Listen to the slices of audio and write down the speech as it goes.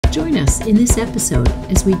Join us in this episode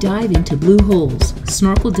as we dive into blue holes,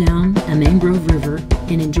 snorkel down a mangrove river,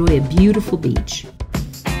 and enjoy a beautiful beach.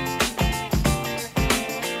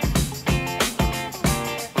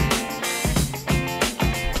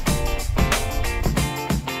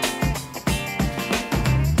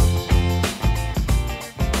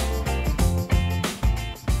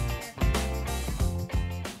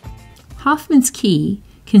 Hoffman Cay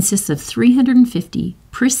consists of 350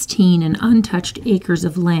 pristine and untouched acres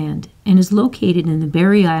of land and is located in the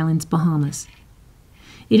Berry Islands, Bahamas.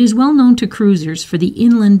 It is well known to cruisers for the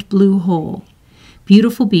inland blue hole,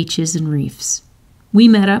 beautiful beaches and reefs. We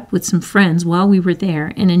met up with some friends while we were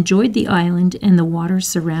there and enjoyed the island and the waters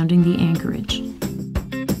surrounding the anchorage.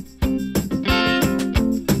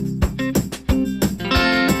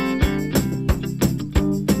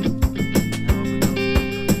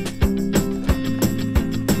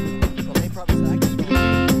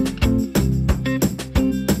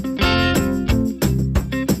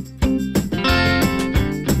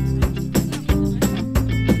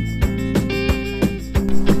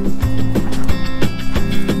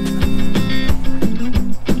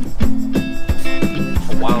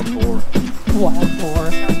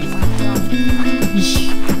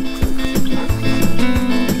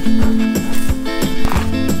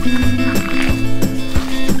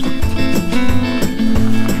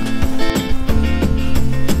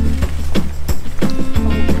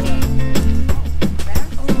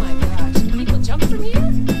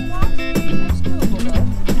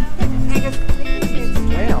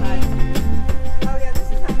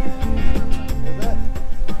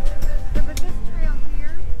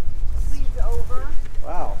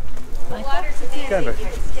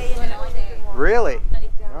 Really?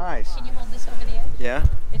 Nice. Can you hold this over the edge? Yeah.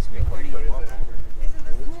 It's recording.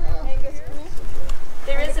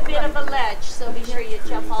 There is a bit of a ledge, so be sure you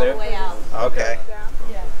jump all the way out. Okay.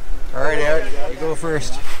 Yeah. All right, Eric, you go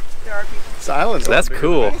first. Silence. That's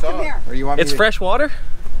cool. Or you want me It's to... fresh water?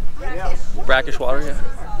 Yeah. Brackish water, yeah.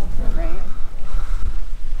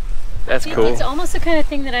 That's cool. It's almost the kind of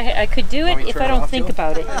thing that I could do it if I don't think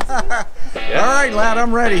about it. Yeah. All right, lad,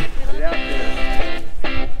 I'm ready.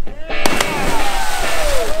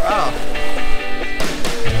 Wow.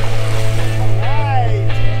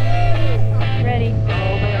 Ready.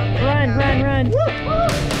 Run, run, run.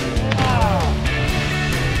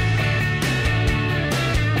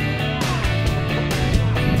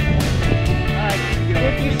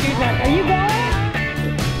 With your shoes on. Are you going?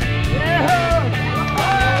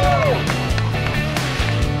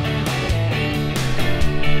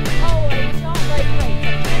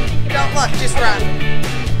 Don't look, just run.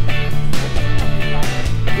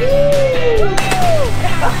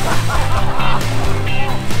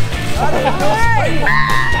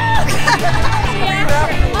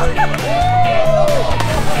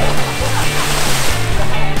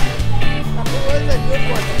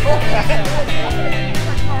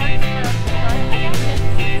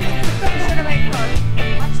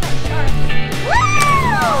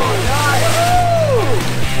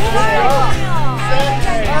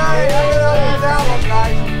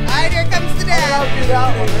 Alright, here comes the dad. I'll do that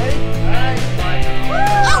one, ready?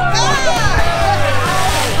 Oh, God!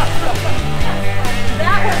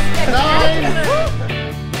 That was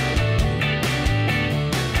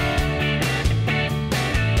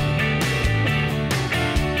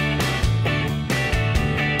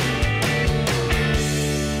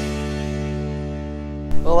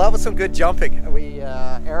Well, that was some good jumping.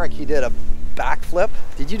 Eric, he did a backflip.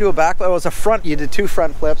 Did you do a backflip? It was a front. You did two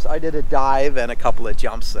front flips. I did a dive and a couple of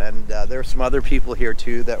jumps, and there were some other people here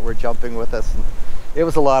too that were jumping with us. And it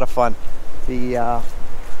was a lot of fun.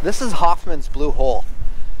 This is Hoffman's Blue Hole.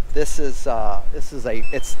 It's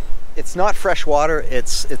not fresh water.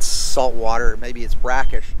 It's salt water. Maybe it's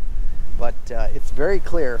brackish, but it's very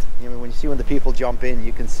clear. You know, when the people jump in,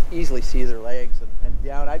 you can easily see their legs and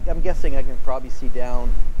down. I'm guessing I can probably see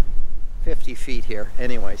down 50 feet here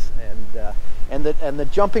anyways, and the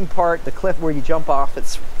jumping part, the cliff where you jump off,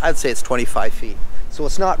 I'd say it's 25 feet, so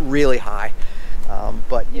it's not really high,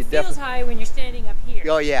 but it feels high when you're standing up here.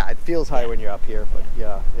 Oh yeah, it feels high when you're up here, but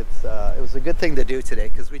yeah, it was a good thing to do today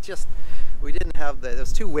because we didn't have it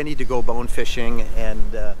was too windy to go bone fishing,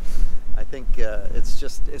 and I think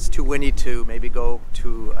it's too windy to maybe go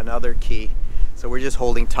to another key. So we're just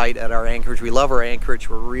holding tight at our anchorage. We love our anchorage.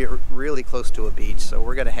 We're really close to a beach, so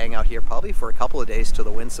we're going to hang out here probably for a couple of days till the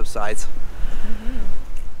wind subsides. Mm-hmm.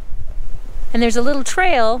 And there's a little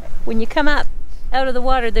trail when you come up out of the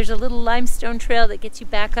water. There's a little limestone trail that gets you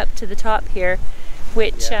back up to the top here,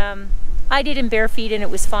 which I did in bare feet and it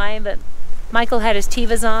was fine. But Michael had his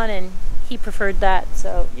Tevas on and he preferred that,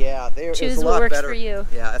 so yeah, choose it's a what lot works better for you.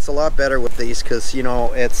 Yeah, it's a lot better with these because you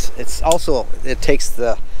know it's also it takes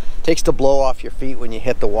the blow off your feet when you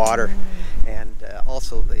hit the water, and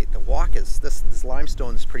also the walk is this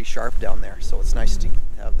limestone is pretty sharp down there, so it's nice to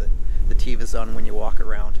have the Tevas on when you walk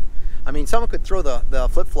around. I mean, someone could throw the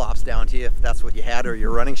flip-flops down to you if that's what you had, or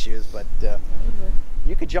your running shoes, but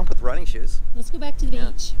you could jump with running shoes. Let's go back to the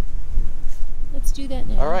beach. Let's do that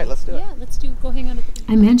now. All right, let's do it. Yeah, go hang out at the beach.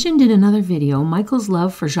 I mentioned in another video Michael's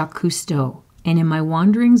love for Jacques Cousteau, and in my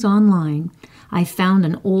wanderings online, I found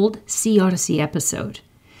an old Sea Odyssey episode,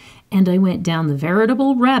 and I went down the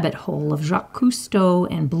veritable rabbit hole of Jacques Cousteau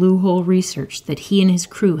and blue hole research that he and his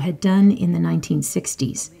crew had done in the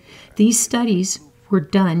 1960s. These studies were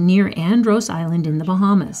done near Andros Island in the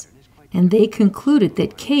Bahamas, and they concluded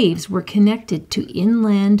that caves were connected to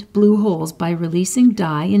inland blue holes by releasing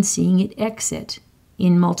dye and seeing it exit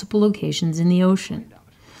in multiple locations in the ocean.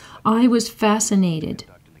 I was fascinated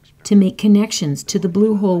to make connections to the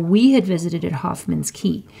blue hole we had visited at Hoffman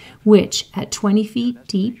Cay, which, at 20 feet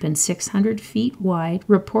deep and 600 feet wide,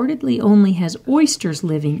 reportedly only has oysters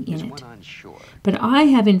living in it. But I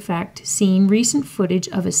have in fact seen recent footage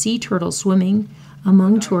of a sea turtle swimming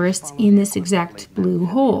among tourists in this exact blue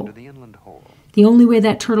hole. The only way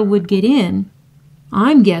that turtle would get in,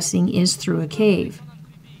 I'm guessing, is through a cave.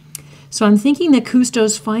 So I'm thinking that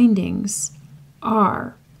Cousteau's findings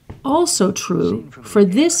are also true for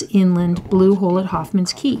this inland blue hole at Hoffman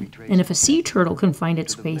Cay. And if a sea turtle can find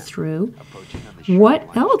its way through,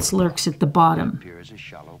 what else lurks at the bottom?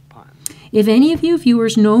 If any of you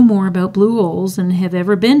viewers know more about blue holes and have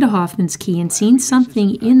ever been to Hoffman Cay and seen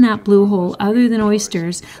something in that blue hole other than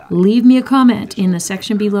oysters, leave me a comment in the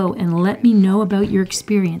section below and let me know about your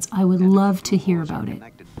experience. I would love to hear about it.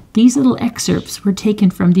 These little excerpts were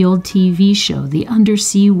taken from the old TV show, The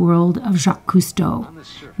Undersea World of Jacques Cousteau.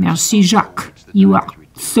 Merci, Jacques. You are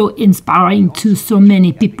so inspiring to so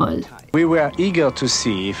many people. We were eager to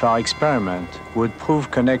see if our experiment would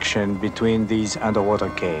prove connection between these underwater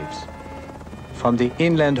caves. From the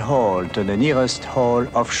inland hole to the nearest hole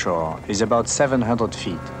offshore is about 700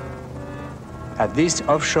 feet. At this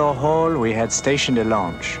offshore hole, we had stationed a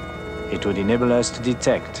launch. It would enable us to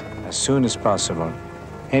detect, as soon as possible,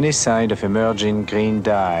 any sign of emerging green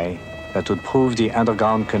dye that would prove the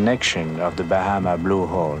underground connection of the Bahama blue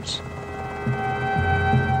holes.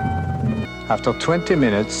 After 20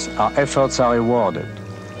 minutes, our efforts are rewarded.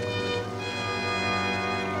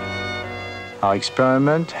 Our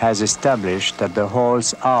experiment has established that the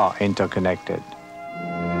holes are interconnected.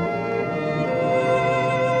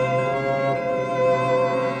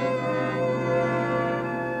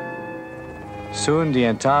 Soon the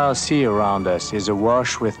entire sea around us is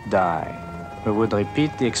awash with dye. We would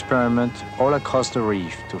repeat the experiment all across the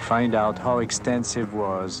reef to find out how extensive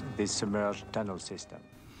was this submerged tunnel system.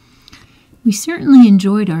 We certainly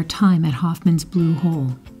enjoyed our time at Hoffman's Blue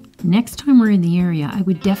Hole. Next time we're in the area, I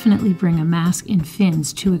would definitely bring a mask and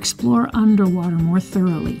fins to explore underwater more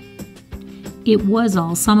thoroughly. It was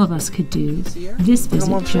all some of us could do this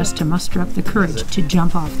visit just to muster up the courage to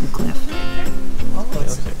jump off the cliff.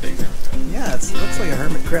 Yeah, it looks like a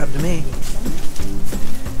hermit crab to me.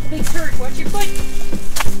 Big hurt, watch your foot.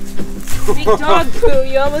 Big dog poo,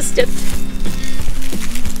 you almost dipped.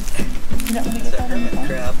 It's a hermit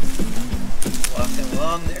crab walking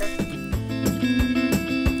along there.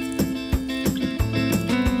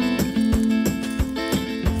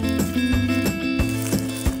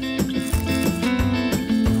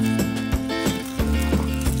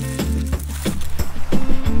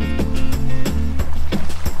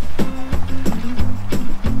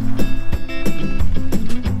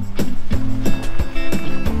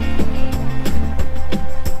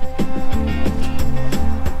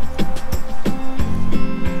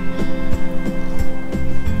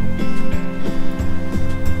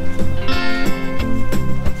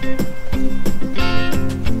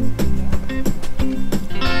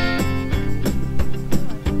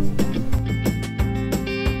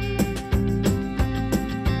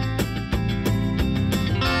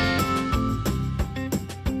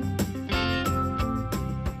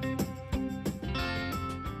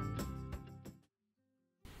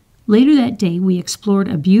 Later that day, we explored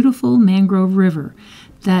a beautiful mangrove river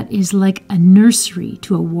that is like a nursery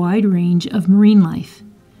to a wide range of marine life.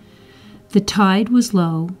 The tide was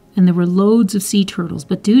low, and there were loads of sea turtles,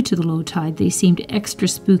 but due to the low tide, they seemed extra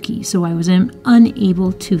spooky, so I was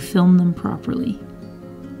unable to film them properly.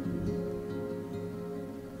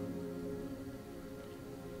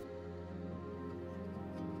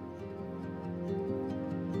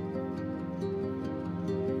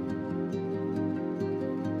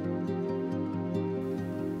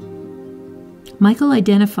 Michael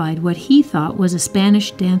identified what he thought was a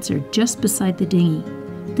Spanish dancer just beside the dinghy.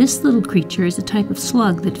 This little creature is a type of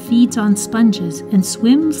slug that feeds on sponges and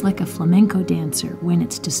swims like a flamenco dancer when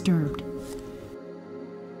it's disturbed.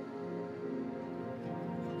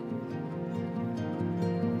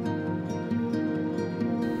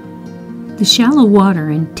 The shallow water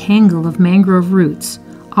and tangle of mangrove roots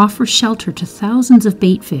offer shelter to thousands of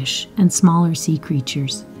baitfish and smaller sea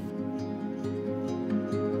creatures.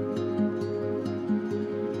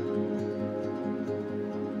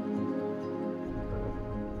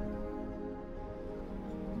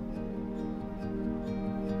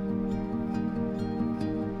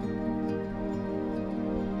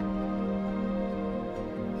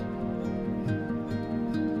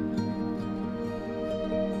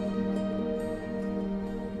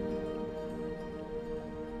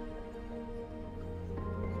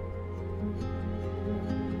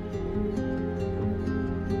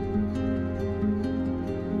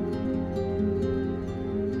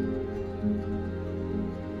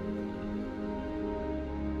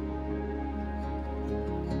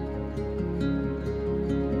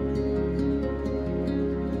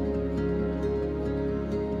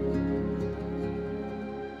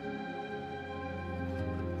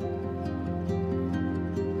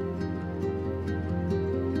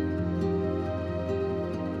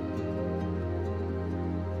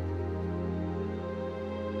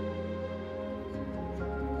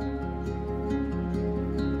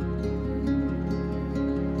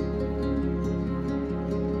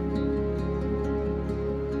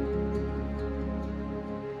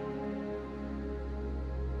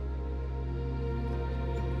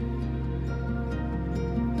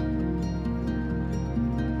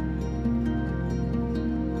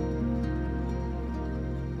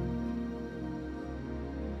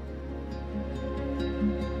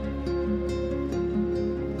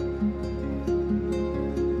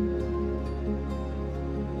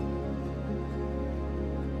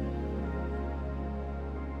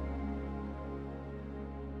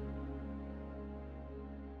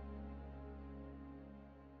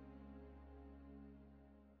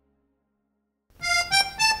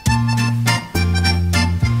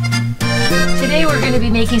 Today we're going to be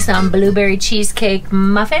making some blueberry cheesecake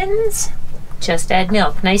muffins. Just add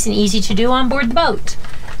milk. Nice and easy to do on board the boat.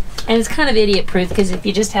 And it's kind of idiot proof because if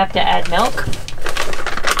you just have to add milk,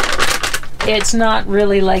 it's not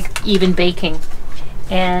really like even baking.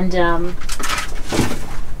 And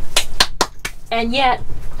yet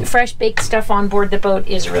fresh baked stuff on board the boat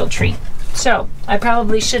is a real treat. So I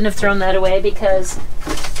probably shouldn't have thrown that away because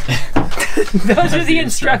those are the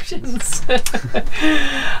instructions.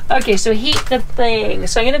 Okay, so heat the thing.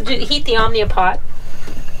 So I'm going to heat the Omnia pot.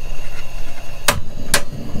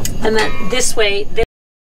 And then this way...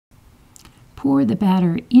 Pour the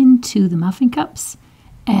batter into the muffin cups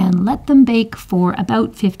and let them bake for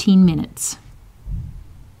about 15 minutes.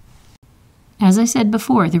 As I said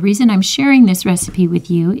before, the reason I'm sharing this recipe with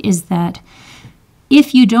you is that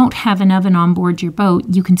if you don't have an oven on board your boat,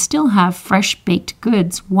 you can still have fresh baked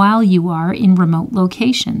goods while you are in remote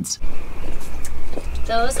locations.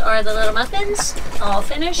 Those are the little muffins, all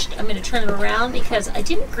finished. I'm going to turn it around because I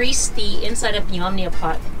didn't grease the inside of the Omnia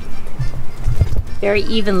pot very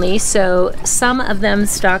evenly, so some of them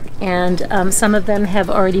stuck and some of them have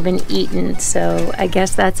already been eaten, so I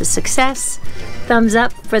guess that's a success. Thumbs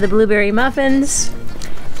up for the blueberry muffins.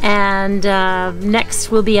 And next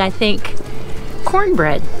will be, I think,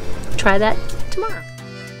 cornbread. Try that tomorrow.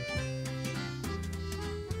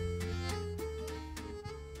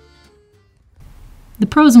 The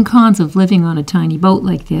pros and cons of living on a tiny boat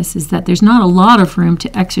like this is that there's not a lot of room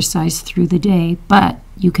to exercise through the day, but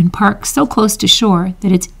you can park so close to shore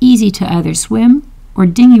that it's easy to either swim or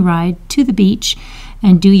dinghy ride to the beach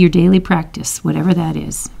and do your daily practice, whatever that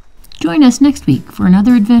is. Join us next week for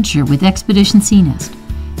another adventure with Expedition Sea Nest.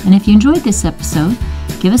 And if you enjoyed this episode,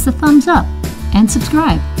 give us a thumbs up and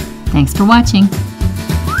subscribe. Thanks for watching.